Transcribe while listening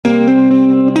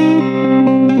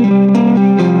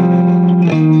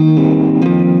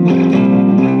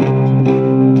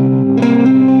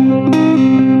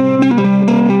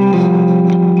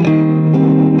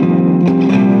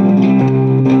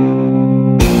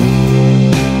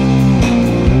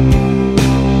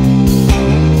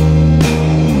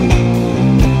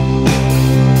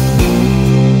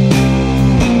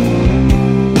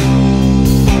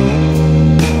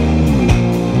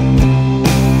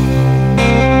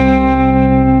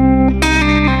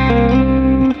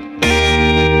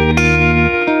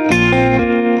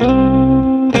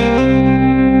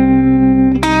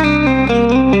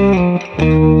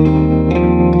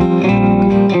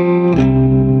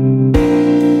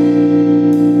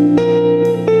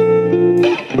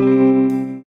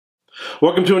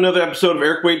Welcome to another episode of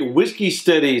Erik Wait Whiskey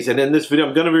Studies, and in this video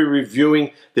I'm going to be reviewing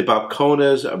the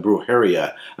Balcones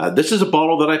Brujeria. This is a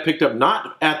bottle that I picked up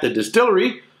not at the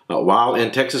distillery while in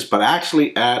Texas, but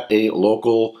actually at a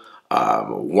local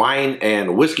wine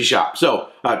and whiskey shop. So,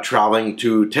 traveling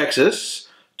to Texas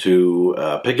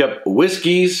to pick up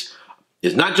whiskeys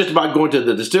is not just about going to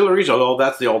the distilleries, although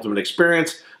that's the ultimate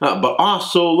experience, but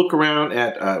also look around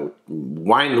at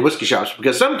wine and whiskey shops,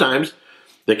 because sometimes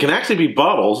there can actually be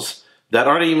bottles that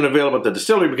aren't even available at the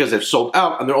distillery because they've sold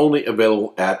out and they're only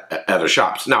available at other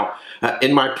shops. Now,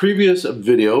 in my previous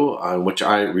video on which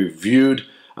I reviewed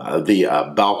the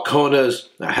Balcones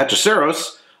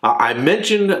Heteroceros, I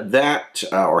mentioned that,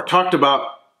 or talked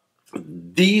about,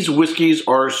 these whiskeys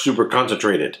are super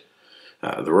concentrated.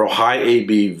 They're real high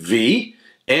ABV,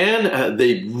 and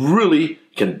they really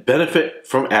can benefit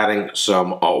from adding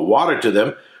some water to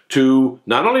them to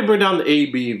not only bring down the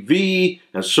ABV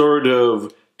and sort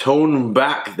of tone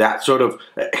back that sort of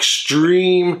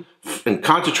extreme and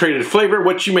concentrated flavor,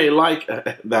 which you may like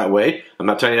that way. I'm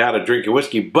not telling you how to drink a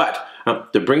whiskey, but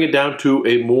to bring it down to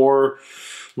a more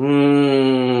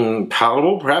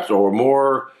palatable, perhaps, or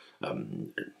more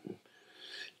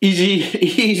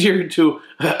easier to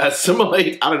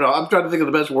assimilate. I don't know. I'm trying to think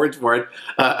of the best words for it.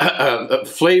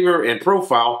 Flavor and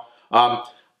profile.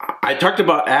 I talked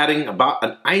about adding about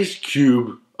an ice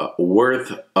cube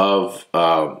worth of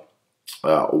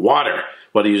water,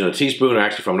 whether using a teaspoon or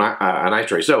actually from an ice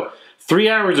tray. So 3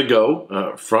 hours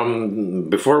ago, from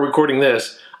before recording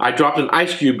this, I dropped an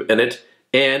ice cube in it,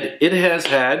 and it has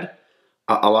had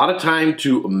a lot of time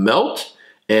to melt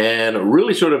and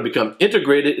really sort of become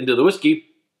integrated into the whiskey.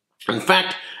 In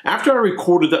fact, after I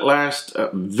recorded that last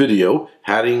video,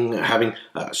 having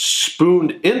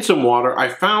spooned in some water, I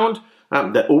found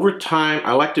that over time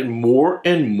I liked it more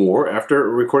and more after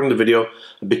recording the video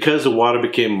because the water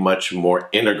became much more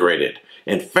integrated.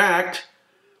 In fact,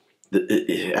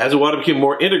 as the water became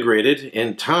more integrated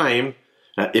in time,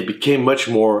 it became much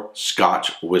more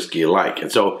Scotch whiskey-like.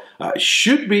 And so it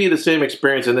should be the same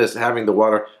experience in this, having the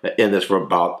water in this for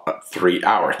about 3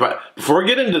 hours. But before I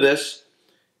get into this,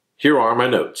 here are my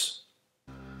notes.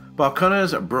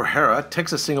 Balcones Brujeria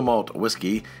Texas Single Malt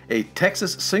Whiskey, a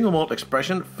Texas single malt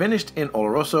expression finished in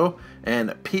Oloroso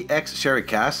and PX sherry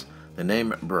casks. The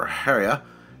name Brujeria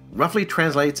roughly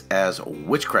translates as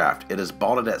witchcraft. It is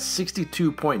bottled at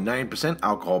 62.9%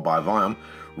 alcohol by volume,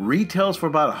 retails for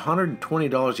about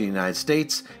 $120 in the United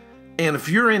States, and if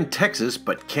you're in Texas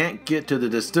but can't get to the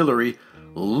distillery,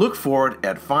 look for it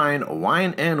at fine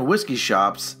wine and whiskey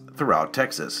shops throughout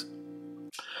Texas.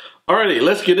 Alrighty,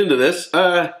 let's get into this.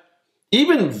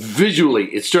 Even visually,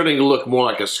 it's starting to look more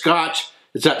like a Scotch.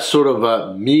 It's that sort of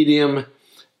a medium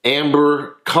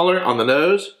amber color on the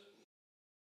nose.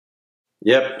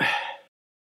 Yep.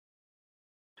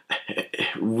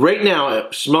 Right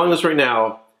now, smelling this right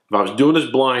now, if I was doing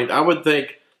this blind, I would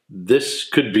think this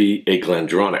could be a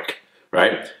Glendronach,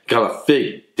 right? Got a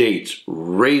fig, dates,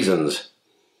 raisins,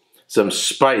 some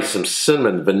spice, some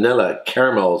cinnamon, vanilla,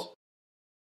 caramels,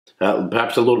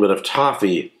 perhaps a little bit of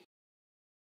toffee.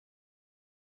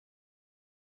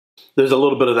 There's a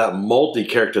little bit of that malty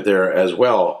character there as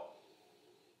well.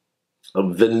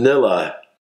 Vanilla.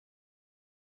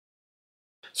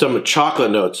 Some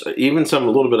chocolate notes, even some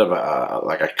a little bit of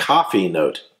like a coffee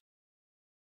note.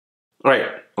 All right,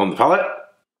 on the palate.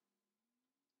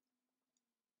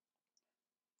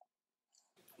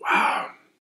 Wow.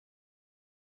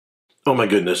 Oh my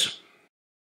goodness.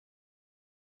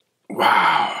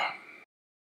 Wow.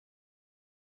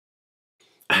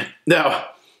 Now,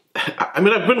 I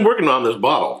mean, I've been working on this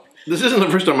bottle. This isn't the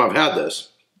first time I've had this.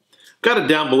 Got it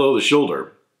down below the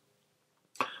shoulder.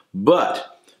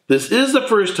 But this is the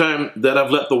first time that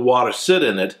I've let the water sit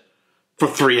in it for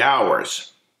 3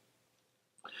 hours.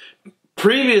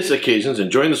 Previous occasions,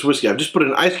 enjoying this whiskey, I've just put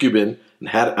an ice cube in and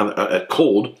had it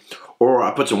cold, or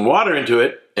I put some water into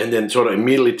it and then sort of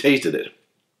immediately tasted it.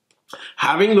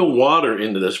 Having the water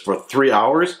into this for 3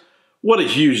 hours, what a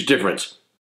huge difference.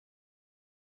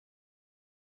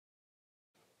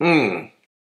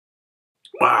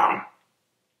 Wow.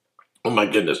 Oh my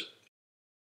goodness.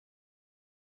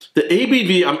 The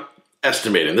ABV I'm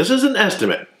estimating, this is an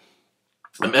estimate.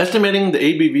 I'm estimating the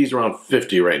ABV is around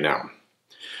 50 right now.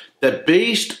 That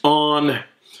based on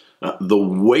the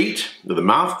weight, the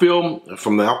mouthfeel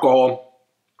from the alcohol,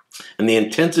 and the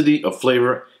intensity of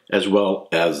flavor as well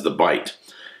as the bite.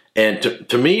 And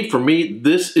to me, for me,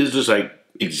 this is just like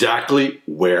exactly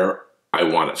where I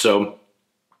want it. So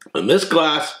in this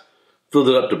glass, filled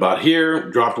it up to about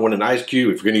here, dropped one in ice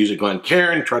cube. If you're going to use a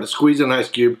Glencairn, try to squeeze in an ice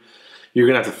cube, you're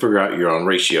going to have to figure out your own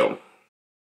ratio.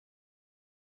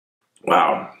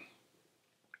 Wow.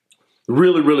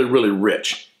 Really, really, really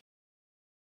rich.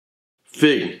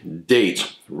 Fig,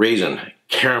 dates, raisin,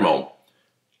 caramel,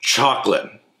 chocolate,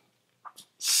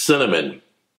 cinnamon,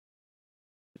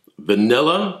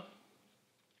 vanilla,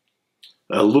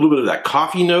 a little bit of that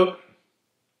coffee note.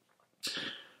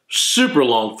 Super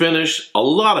long finish, a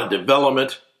lot of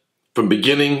development from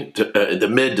beginning to the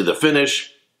mid to the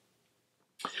finish.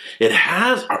 It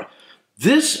has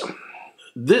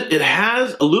it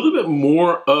has a little bit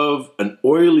more of an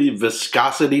oily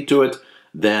viscosity to it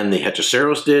than the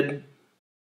Hechiceros did.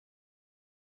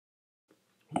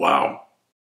 Wow.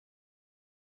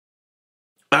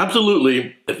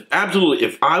 Absolutely,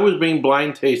 if I was being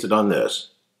blind tasted on this,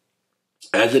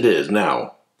 as it is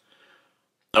now,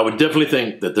 I would definitely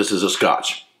think that this is a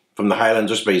Scotch from the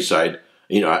Highlands or Speyside,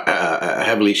 you know, a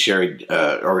heavily sherry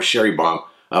or sherry bomb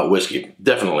whiskey,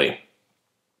 definitely.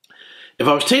 If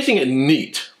I was tasting it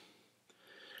neat,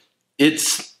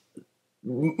 it's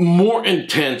more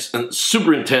intense and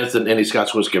super intense than any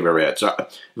Scotch whiskey I've ever had. So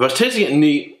if I was tasting it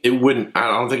neat, it wouldn't, I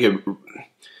don't think it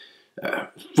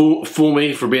would fool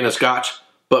me for being a Scotch.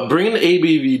 But bringing the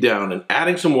ABV down and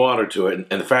adding some water to it,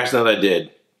 and the fashion that I did,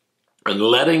 and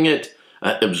letting it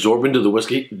absorb into the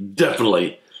whiskey,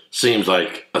 definitely seems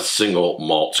like a single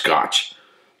malt Scotch.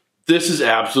 This is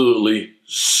absolutely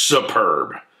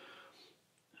superb.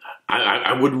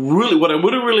 I would really, what I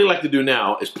would really like to do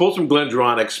now is pull some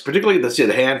Glendronachs, particularly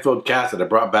the hand-filled cask that I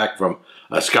brought back from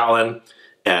Scotland,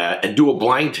 and do a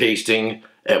blind tasting,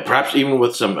 perhaps even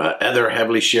with some other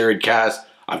heavily sherried casks.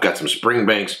 I've got some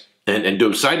Springbanks, and do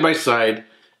them side by side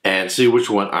and see which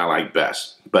one I like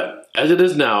best. But as it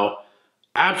is now,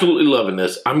 absolutely loving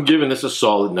this. I'm giving this a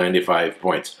solid 95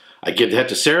 points. I give the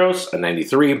Hechiceros a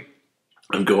 93.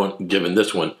 I'm giving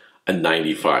this one a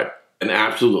 95. An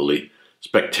absolutely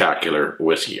spectacular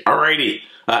whiskey. Alrighty,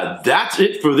 that's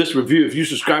it for this review. If you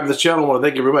subscribe to this channel, I want to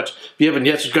thank you very much. If you haven't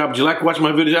yet subscribed, would you like watching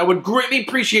my videos? I would greatly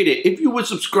appreciate it if you would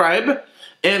subscribe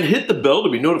and hit the bell to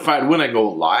be notified when I go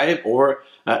live or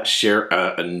share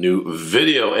a new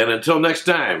video. And until next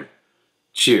time,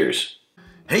 cheers.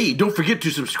 Hey, don't forget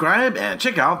to subscribe and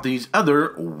check out these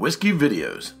other whiskey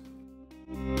videos.